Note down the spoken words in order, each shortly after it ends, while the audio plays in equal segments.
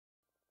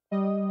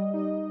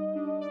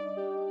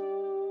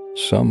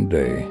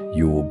Someday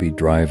you will be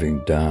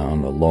driving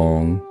down a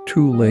long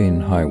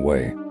two-lane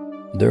highway.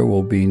 There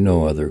will be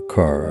no other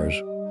cars,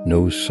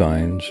 no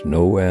signs,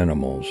 no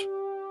animals,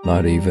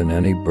 not even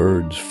any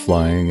birds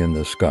flying in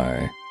the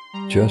sky.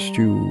 Just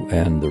you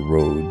and the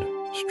road,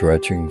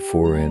 stretching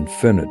for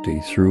infinity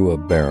through a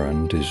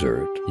barren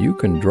desert. You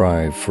can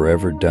drive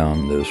forever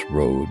down this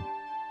road,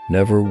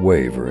 never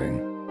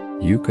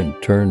wavering. You can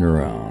turn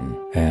around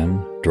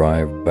and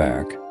drive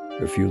back.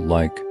 If you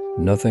like,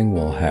 nothing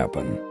will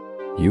happen.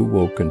 You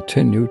will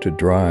continue to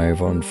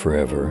drive on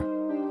forever,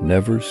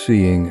 never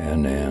seeing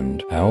an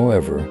end.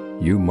 However,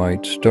 you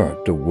might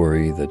start to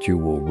worry that you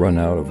will run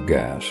out of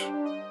gas.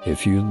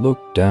 If you look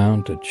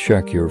down to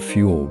check your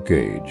fuel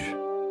gauge,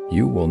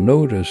 you will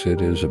notice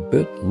it is a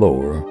bit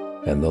lower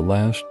than the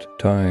last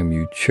time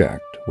you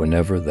checked,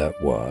 whenever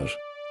that was.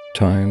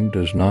 Time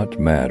does not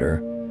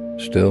matter.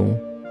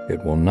 Still,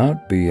 it will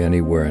not be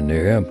anywhere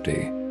near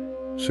empty,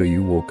 so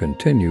you will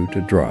continue to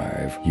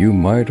drive. You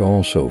might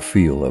also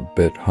feel a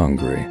bit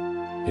hungry.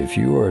 If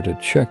you are to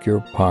check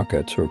your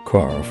pockets or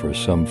car for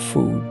some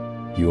food,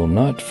 you will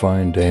not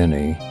find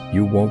any.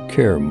 You won't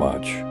care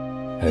much.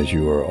 As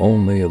you are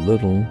only a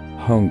little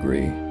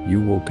hungry, you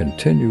will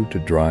continue to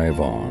drive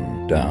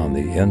on down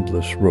the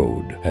endless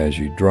road. As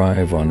you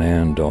drive on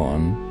and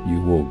on, you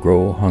will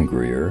grow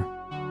hungrier.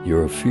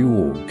 Your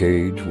fuel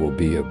gauge will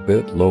be a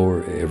bit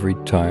lower every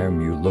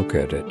time you look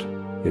at it.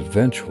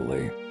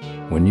 Eventually,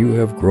 when you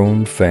have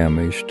grown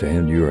famished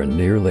and you are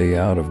nearly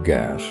out of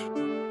gas,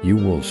 you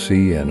will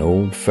see an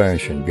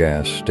old-fashioned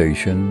gas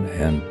station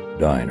and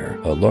diner.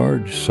 A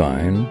large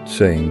sign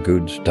saying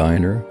Goods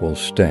Diner will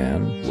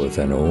stand with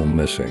an O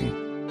missing.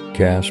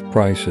 Gas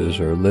prices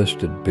are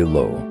listed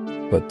below,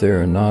 but they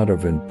are not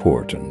of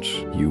importance.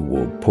 You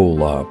will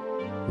pull up,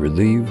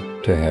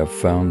 relieved to have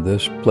found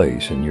this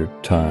place in your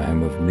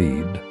time of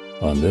need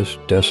on this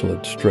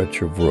desolate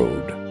stretch of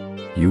road.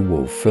 You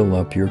will fill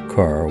up your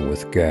car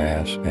with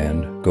gas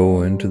and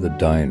go into the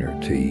diner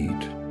to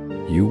eat.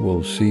 You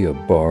will see a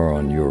bar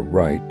on your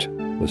right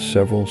with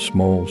several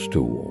small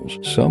stools.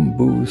 Some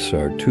booths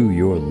are to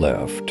your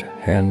left,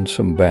 and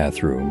some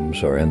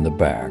bathrooms are in the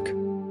back.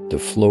 The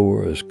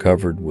floor is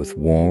covered with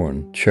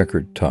worn,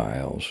 checkered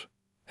tiles,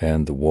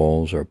 and the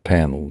walls are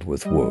paneled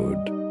with wood.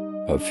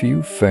 A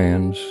few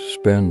fans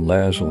spin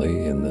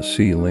lazily in the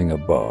ceiling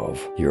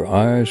above. Your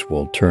eyes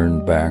will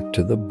turn back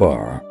to the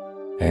bar,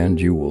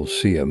 and you will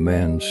see a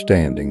man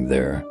standing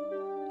there,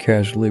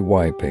 casually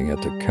wiping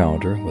at the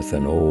counter with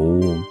an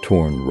old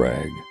torn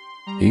rag.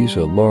 He's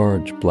a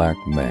large black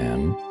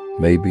man,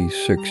 maybe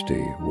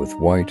 60, with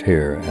white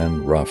hair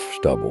and rough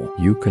stubble.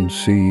 You can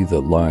see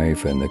the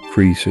life and the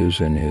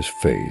creases in his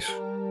face,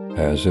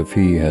 as if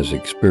he has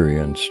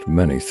experienced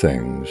many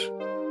things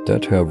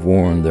that have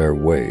worn their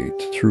way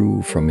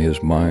through from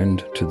his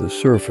mind to the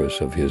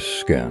surface of his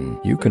skin.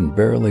 You can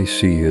barely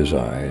see his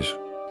eyes,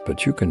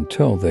 but you can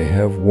tell they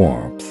have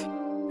warmth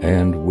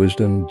and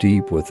wisdom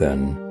deep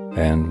within,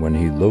 and when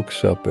he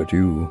looks up at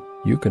you,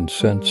 you can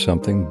sense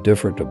something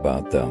different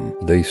about them.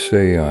 They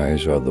say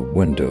eyes are the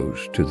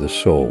windows to the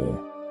soul,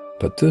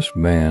 but this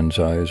man's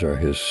eyes are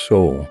his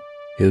soul,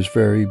 his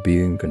very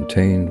being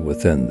contained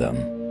within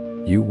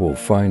them. You will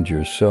find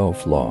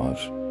yourself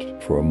lost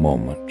for a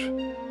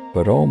moment,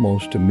 but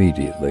almost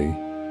immediately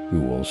you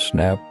will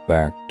snap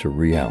back to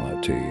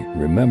reality.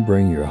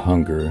 Remembering your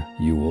hunger,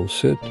 you will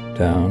sit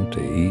down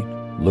to eat,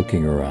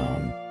 looking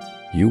around.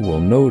 You will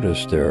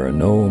notice there are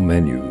no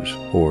menus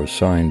or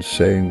signs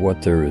saying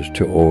what there is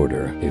to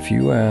order. If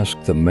you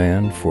ask the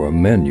man for a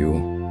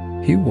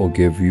menu, he will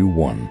give you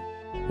one.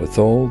 With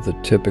all the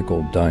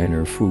typical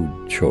diner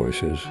food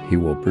choices, he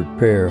will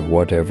prepare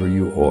whatever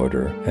you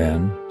order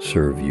and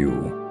serve you.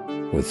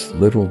 With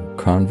little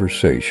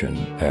conversation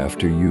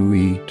after you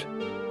eat,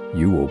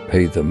 you will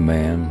pay the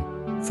man,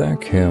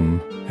 thank him,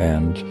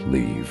 and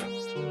leave.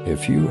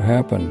 If you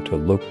happen to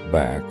look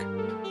back,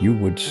 you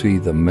would see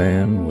the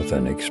man with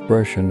an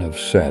expression of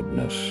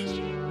sadness,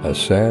 a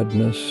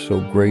sadness so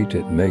great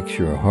it makes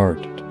your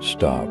heart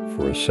stop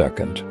for a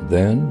second.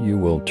 Then you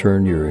will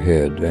turn your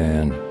head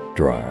and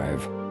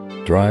drive.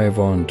 Drive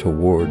on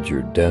towards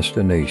your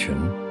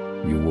destination.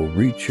 You will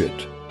reach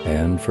it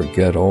and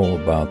forget all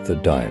about the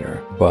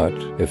diner. But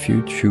if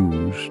you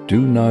choose,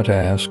 do not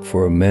ask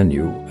for a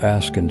menu.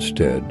 Ask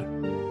instead,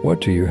 "What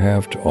do you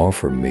have to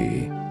offer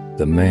me?"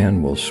 The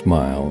man will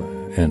smile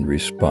and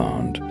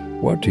respond,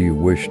 "What do you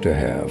wish to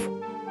have?"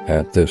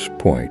 At this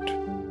point,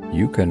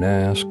 you can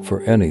ask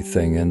for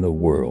anything in the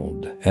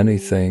world,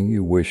 anything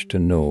you wish to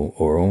know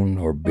or own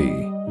or be.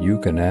 You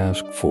can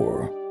ask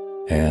for,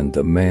 and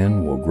the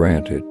man will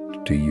grant it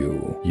to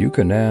you. You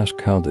can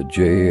ask how the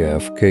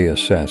JFK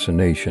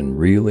assassination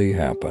really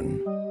happened.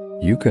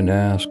 You can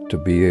ask to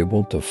be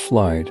able to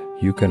fly.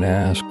 You can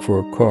ask for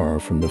a car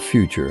from the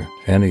future,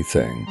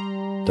 anything.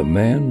 The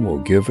man will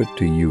give it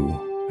to you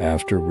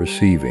after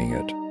receiving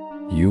it.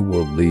 You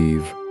will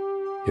leave.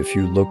 If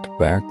you looked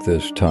back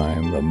this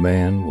time, the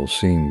man will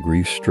seem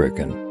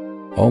grief-stricken,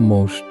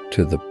 almost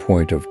to the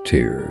point of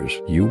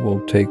tears. You will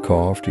take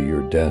off to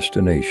your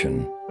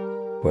destination,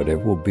 but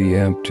it will be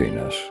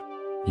emptiness.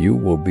 You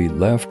will be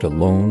left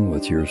alone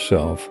with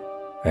yourself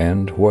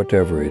and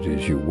whatever it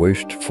is you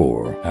wished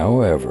for.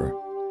 However,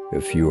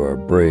 if you are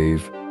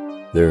brave,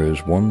 there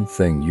is one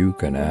thing you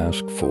can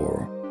ask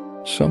for,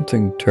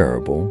 something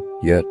terrible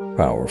yet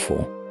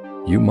powerful.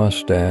 You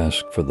must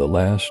ask for the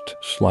last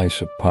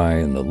slice of pie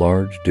in the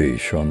large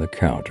dish on the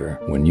counter.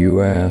 When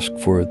you ask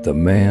for it, the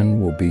man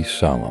will be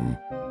solemn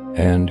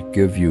and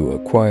give you a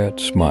quiet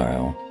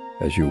smile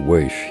as you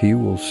wish. He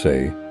will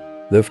say,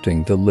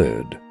 lifting the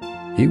lid,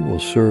 he will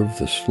serve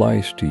the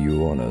slice to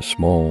you on a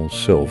small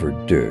silver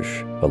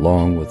dish,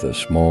 along with a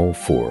small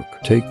fork.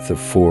 Take the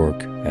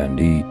fork and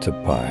eat the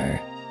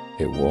pie.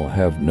 It will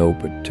have no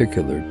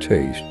particular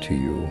taste to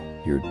you.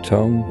 Your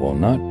tongue will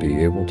not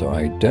be able to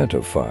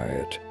identify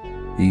it.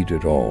 Eat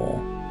it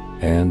all,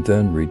 and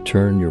then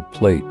return your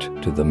plate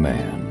to the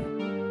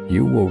man.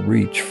 You will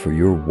reach for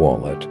your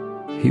wallet.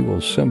 He will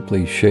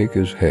simply shake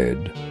his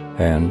head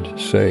and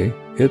say,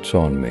 it's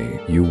on me.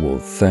 You will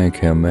thank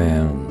him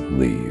and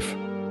leave,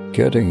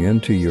 getting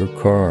into your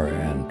car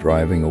and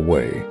driving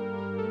away.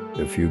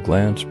 If you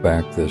glance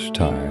back this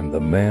time,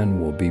 the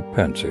man will be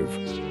pensive,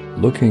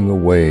 looking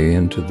away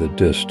into the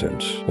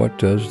distance. What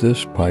does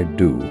this pie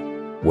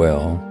do?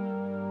 Well,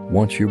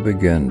 once you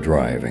begin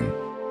driving,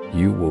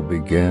 you will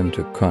begin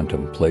to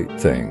contemplate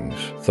things.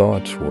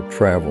 Thoughts will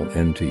travel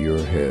into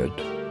your head,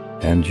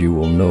 and you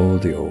will know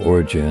the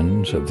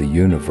origins of the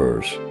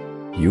universe.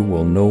 You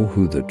will know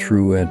who the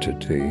true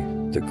entity,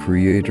 the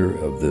creator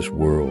of this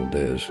world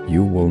is.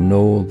 You will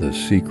know the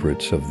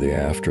secrets of the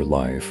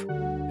afterlife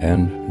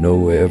and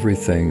know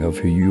everything of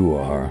who you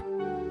are.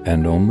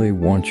 And only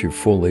once you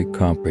fully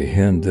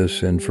comprehend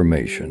this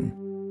information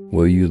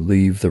will you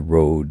leave the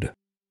road